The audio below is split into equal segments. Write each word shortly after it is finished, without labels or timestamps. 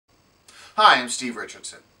Hi, I'm Steve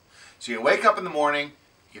Richardson. So you wake up in the morning,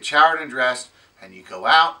 you get showered and dressed, and you go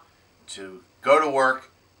out to go to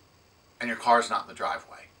work, and your car's not in the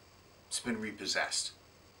driveway. It's been repossessed.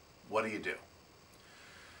 What do?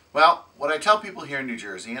 Well, what I tell people here in New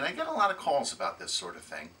Jersey, and I get a lot of calls about this sort of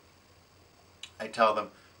thing, I tell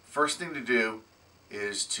them first thing to do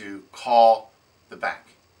is to call the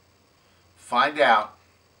bank. Find out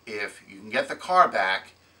if you can get the car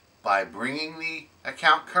back by bringing the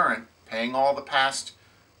account current, paying all the past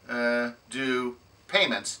due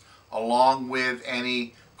payments, along with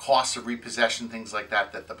any costs of repossession, things like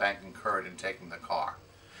that, that the bank incurred in taking the car.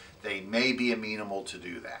 They may be amenable to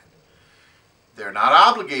do that. They're not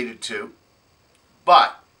obligated to,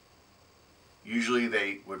 but usually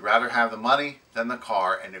they would rather have the money than the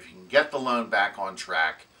car, and if you can get the loan back on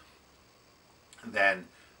track, then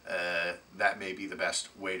that may be the best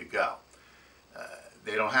way to go.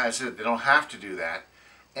 They don't have to do that.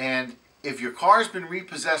 And if your car's been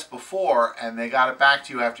repossessed before and they got it back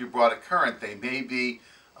to you after you brought it current, they may be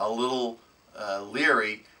a little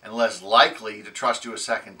leery and less likely to trust you a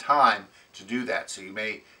second time to do that. So you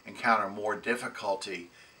may encounter more difficulty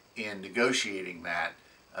in negotiating that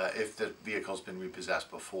if the vehicle's been repossessed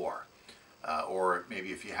before, or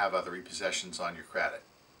maybe if you have other repossessions on your credit.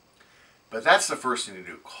 But that's the first thing to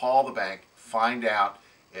do. Call the bank, find out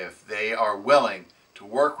if they are willing to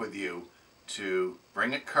work with you to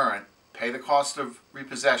bring it current, pay the cost of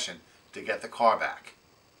repossession to get the car back.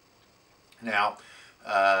 Now,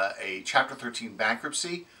 a Chapter 13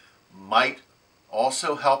 bankruptcy might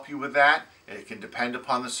also help you with that. It can depend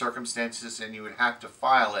upon the circumstances, and you would have to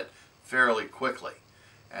file it fairly quickly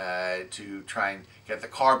to try and get the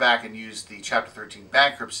car back and use the Chapter 13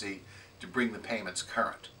 bankruptcy to bring the payments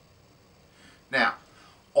current. Now,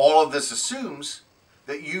 all of this assumes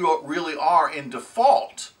that you really are in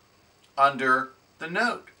default under the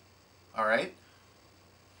note. All right?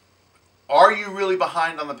 Are you really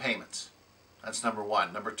behind on the payments? That's number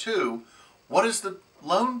one. Number two, what does the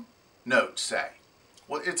loan note say?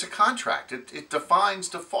 Well, it's a contract. It defines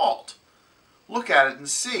default. Look at it and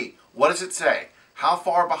see. What does it say? How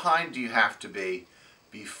far behind do you have to be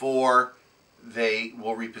before they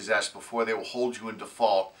will repossess, before they will hold you in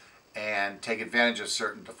default and take advantage of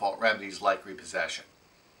certain default remedies like repossession?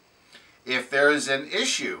 If there is an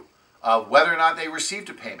issue of whether or not they received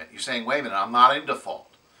a payment, you're saying, wait a minute, I'm not in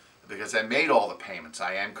default because I made all the payments,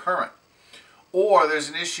 I am current. Or there's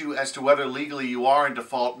an issue as to whether legally you are in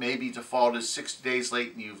default. Maybe default is 60 days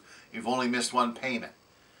late and you've only missed one payment.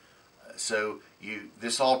 So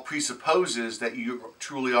this all presupposes that you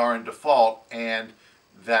truly are in default and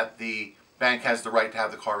that the bank has the right to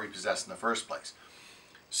have the car repossessed in the first place.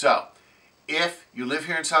 So if you live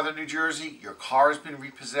here in southern New Jersey, your car has been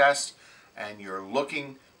repossessed, and you're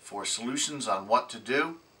looking for solutions on what to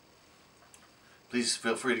do, please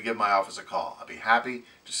feel free to give my office a call. I'll be happy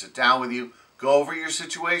to sit down with you, go over your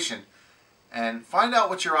situation, and find out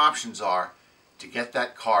what your options are to get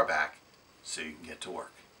that car back so you can get to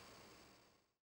work.